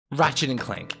Ratchet and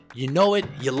Clank. You know it,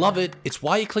 you love it, it's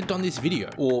why you clicked on this video,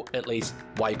 or at least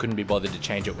why you couldn't be bothered to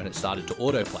change it when it started to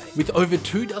autoplay. With over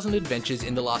 24 adventures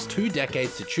in the last 2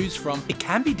 decades to choose from, it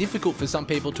can be difficult for some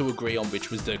people to agree on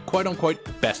which was the quote-unquote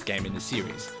best game in the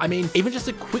series. I mean, even just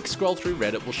a quick scroll through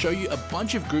Reddit will show you a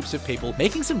bunch of groups of people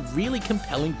making some really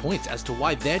compelling points as to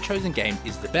why their chosen game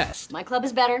is the best. My club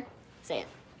is better. Say it.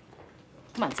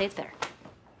 Come on, say it's better.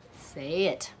 Say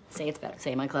it. Say it's better.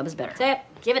 Say my club is better. Say it.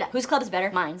 Give it up. Whose club is better?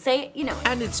 Mine. Say it. You know it.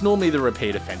 And it's normally the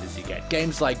repeat offenders you get.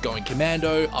 Games like Going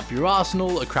Commando, Up Your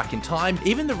Arsenal, A Crack in Time,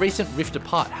 even the recent Rift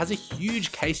Apart has a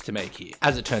huge case to make here.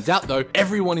 As it turns out though,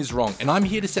 everyone is wrong, and I'm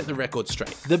here to set the record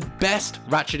straight. The best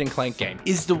Ratchet and Clank game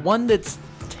is the one that's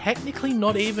technically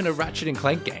not even a Ratchet and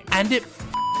Clank game, and it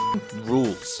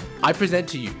rules. I present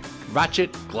to you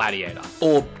Ratchet Gladiator,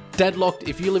 or Deadlocked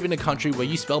if you live in a country where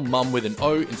you spell mum with an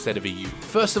O instead of a U.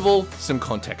 First of all, some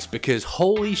context, because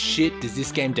holy shit does this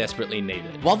game desperately need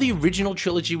it. While the original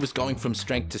trilogy was going from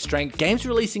strength to strength, games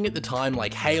releasing at the time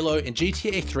like Halo and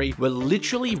GTA 3 were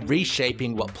literally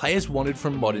reshaping what players wanted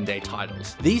from modern day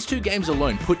titles. These 2 games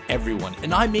alone put everyone,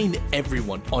 and I mean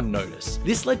everyone, on notice.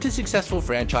 This led to successful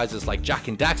franchises like Jak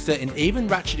and Daxter and even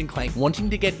Ratchet and Clank wanting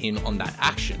to get in on that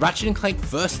action. Ratchet and Clank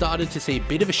first started to see a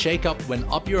bit of a shake-up when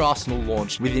Up Your Arsenal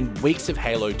launched within weeks of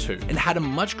Halo 2 and had a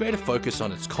much greater focus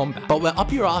on its combat. But where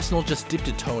Up Your Arsenal just dipped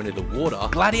a toe into the water,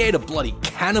 Gladiator bloody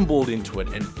cannonballed into it,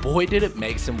 and boy did it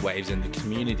make some waves in the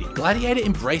community. Gladiator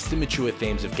embraced the mature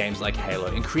themes of games like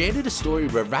Halo and created a story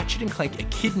where Ratchet and Clank are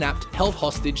kidnapped, held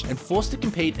hostage, and forced to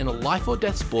compete in a life or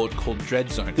death sport called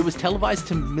Dread Zone that was televised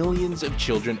to millions of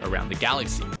children around the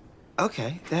galaxy.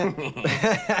 Okay,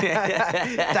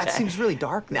 that seems really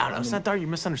dark now. No, it's not dark. You're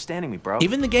misunderstanding me, bro.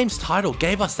 Even the game's title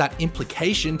gave us that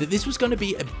implication that this was going to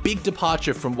be a big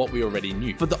departure from what we already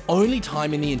knew. For the only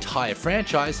time in the entire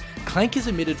franchise, Clank is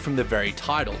omitted from the very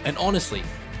title, and honestly,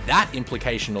 that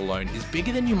implication alone is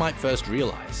bigger than you might first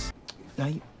realize. Now,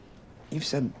 you've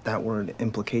said that word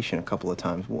implication a couple of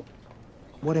times.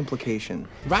 What implication?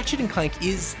 Ratchet and Clank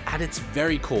is, at its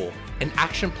very core, an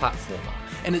action platformer,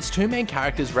 and its 2 main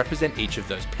characters represent each of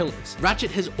those pillars. Ratchet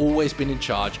has always been in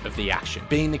charge of the action,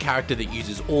 being the character that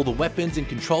uses all the weapons and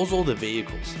controls all the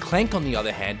vehicles. Clank, on the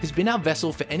other hand, has been our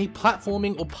vessel for any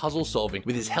platforming or puzzle solving,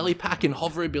 with his helipack and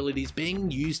hover abilities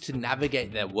being used to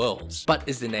navigate their worlds. But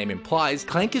as the name implies,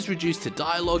 Clank is reduced to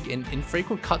dialogue and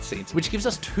infrequent cutscenes, which gives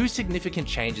us 2 significant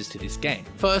changes to this game.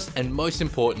 First, and most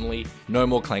importantly, no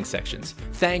more Clank sections.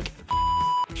 Thank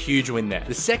huge win there.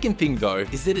 The second thing though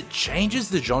is that it changes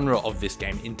the genre of this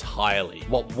game entirely.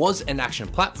 What was an action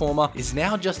platformer is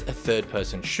now just a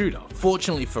third-person shooter.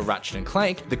 Fortunately for Ratchet and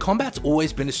Clank, the combat's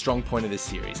always been a strong point of the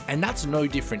series, and that's no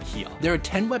different here. There are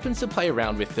 10 weapons to play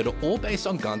around with that are all based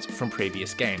on guns from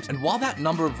previous games, and while that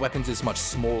number of weapons is much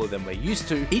smaller than we're used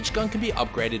to, each gun can be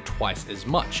upgraded twice as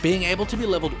much, being able to be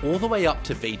leveled all the way up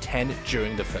to V10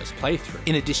 during the first playthrough.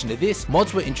 In addition to this,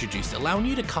 mods were introduced allowing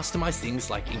you to customize things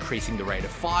like increasing the rate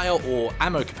of fire or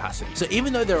ammo capacity. So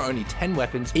even though there are only 10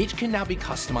 weapons, each can now be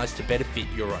customized to better fit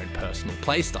your own personal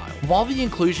playstyle. While the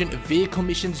inclusion of vehicle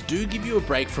missions do give you a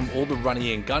break from all the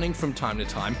running and gunning from time to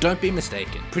time, don't be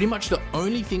mistaken. Pretty much the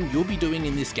only thing you'll be doing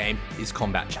in this game is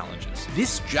combat challenges.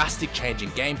 This drastic change in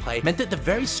gameplay meant that the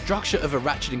very structure of a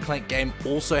Ratchet and Clank game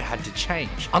also had to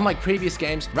change. Unlike previous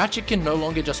games, Ratchet can no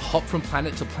longer just hop from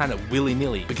planet to planet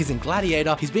willy-nilly, because in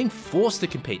Gladiator, he's being forced to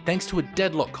compete thanks to a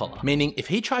deadlock collar, meaning if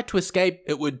he tried to escape,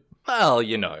 it would, well,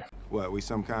 you know. What, we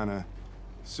some kind of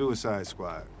suicide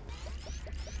squad?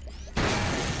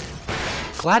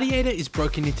 Gladiator is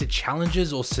broken into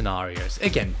challenges or scenarios.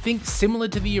 Again, think similar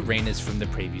to the arenas from the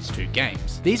previous 2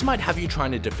 games. These might have you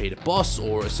trying to defeat a boss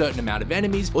or a certain amount of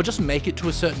enemies, or just make it to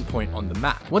a certain point on the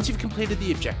map. Once you've completed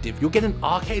the objective, you'll get an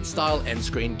arcade style end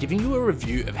screen giving you a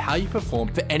review of how you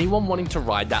performed for anyone wanting to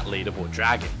ride that leaderboard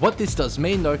dragon. What this does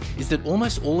mean though is that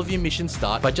almost all of your missions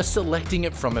start by just selecting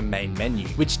it from a main menu,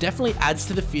 which definitely adds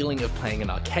to the feeling of playing an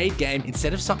arcade game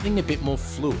instead of something a bit more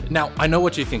fluid. Now, I know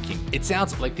what you're thinking. It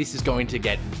sounds like this is going to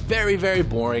get very, very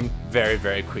boring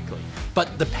very quickly.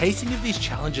 But the pacing of these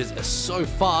challenges are so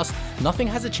fast, nothing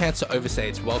has a chance to overstay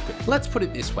its welcome. Let's put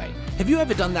it this way. Have you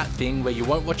ever done that thing where you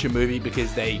won't watch a movie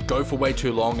because they go for way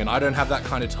too long and I don't have that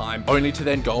kind of time, only to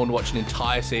then go and watch an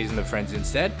entire season of Friends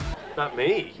instead? Not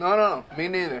me. No, me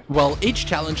neither. Well, each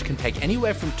challenge can take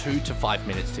anywhere from 2 to 5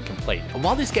 minutes to complete. And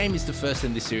while this game is the first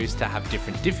in this series to have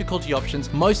different difficulty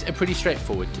options, most are pretty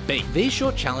straightforward to beat. These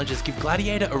short challenges give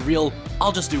Gladiator a real,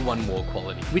 I'll just do one more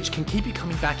quality, which can keep you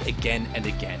coming back again and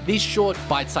again. These short,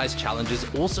 bite-sized challenges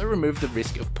also remove the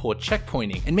risk of poor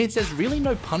checkpointing, and means there's really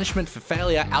no punishment for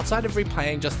failure outside of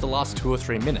replaying just the last 2 or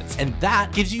 3 minutes. And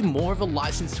that gives you more of a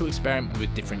license to experiment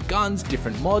with different guns,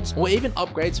 different mods, or even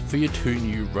upgrades for your 2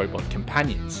 new robot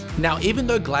companions. Now, even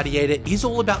though Gladiator is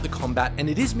all about the combat and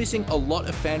it is missing a lot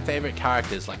of fan favorite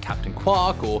characters like Captain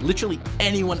Quark or literally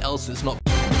anyone else that's not,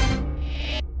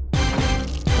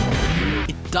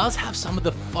 does have some of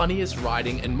the funniest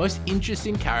writing and most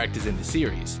interesting characters in the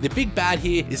series. The big bad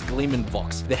here is Gleeman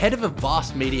Vox, the head of a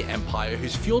vast media empire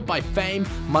who's fueled by fame,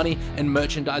 money, and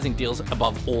merchandising deals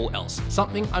above all else,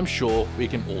 something I'm sure we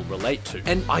can all relate to.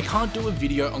 And I can't do a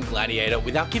video on Gladiator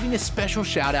without giving a special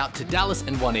shout out to Dallas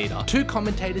and Juanita, 2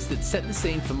 commentators that set the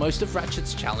scene for most of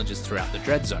Ratchet's challenges throughout the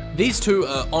Dread Zone. These 2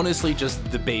 are honestly just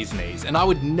the bee's knees, and I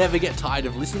would never get tired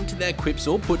of listening to their quips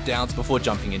or put downs before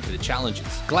jumping into the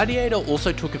challenges. Gladiator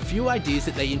also took a few ideas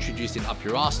that they introduced in Up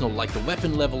Your Arsenal, like the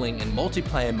weapon leveling and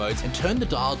multiplayer modes, and turned the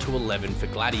dial to 11 for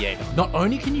Gladiator. Not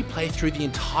only can you play through the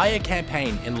entire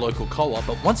campaign in local co-op,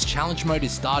 but once challenge mode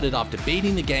is started after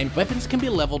beating the game, weapons can be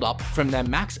leveled up from their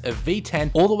max of V10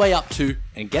 all the way up to,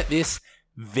 and get this,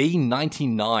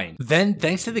 V99. Then,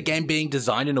 thanks to the game being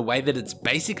designed in a way that it's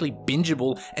basically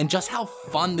bingeable and just how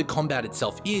fun the combat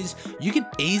itself is, you can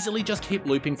easily just keep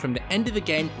looping from the end of the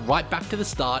game right back to the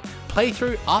start,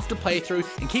 playthrough after playthrough,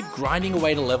 and keep grinding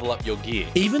away to level up your gear.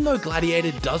 Even though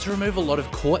Gladiator does remove a lot of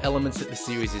core elements that the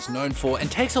series is known for and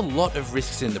takes a lot of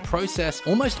risks in the process,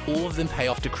 almost all of them pay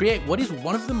off to create what is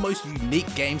one of the most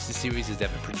unique games the series has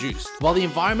ever produced. While the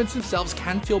environments themselves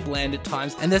can feel bland at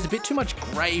times and there's a bit too much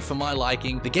grey for my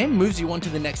liking, the game moves you on to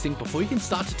the next thing before you can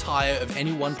start to tire of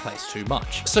any one place too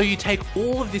much. So you take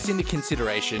all of this into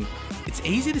consideration, it's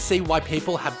easy to see why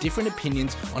people have different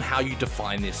opinions on how you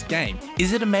define this game.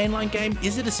 Is it a mainline game?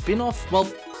 Is it a spin-off? Well,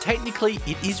 technically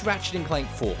it is Ratchet and Clank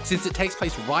 4, since it takes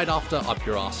place right after Up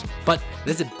Your Arsenal. But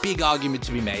there's a big argument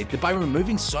to be made that by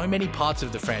removing so many parts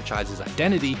of the franchise's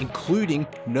identity, including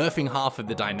nerfing half of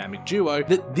the dynamic duo,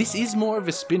 that this is more of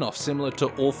a spin-off similar to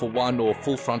All for One or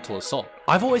Full Frontal Assault.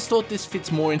 I've always thought this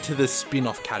fits more into the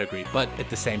spin-off category, but at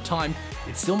the same time,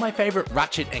 it's still my favorite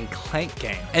Ratchet and Clank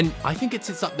game, and I think it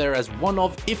sits up there as one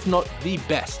of, if not the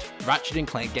best, Ratchet and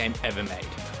Clank game ever made.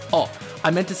 Oh,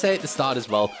 I meant to say at the start as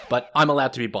well, but I'm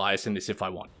allowed to be biased in this if I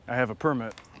want. I have a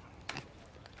permit.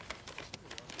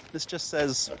 This just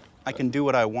says I can do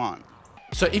what I want.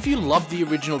 So if you love the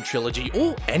original trilogy,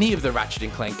 or any of the Ratchet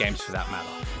and Clank games for that matter,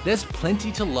 there's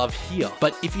plenty to love here.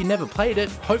 But if you never played it,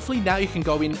 hopefully now you can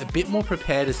go in a bit more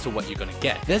prepared as to what you're gonna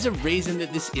get. There's a reason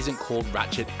that this isn't called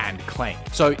Ratchet and Clank.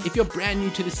 So if you're brand new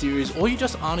to the series, or you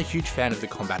just aren't a huge fan of the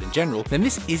combat in general, then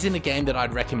this isn't a game that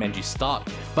I'd recommend you start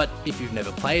with. But if you've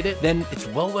never played it, then it's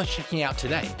well worth checking out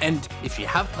today. And if you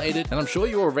have played it, and I'm sure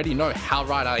you already know how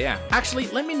right I am, actually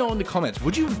let me know in the comments,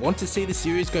 would you want to see the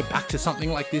series go back to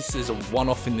something like this as a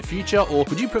one-off in the future, or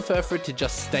would you prefer for it to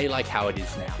just stay like how it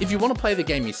is now? If you want to play the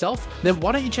game yourself, then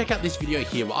why don't you check out this video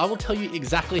here where I will tell you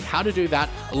exactly how to do that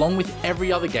along with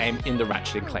every other game in the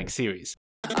Ratchet and Clank series.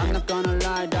 I'm not gonna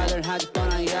lie,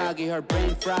 her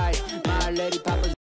brain fried. My lady Papa's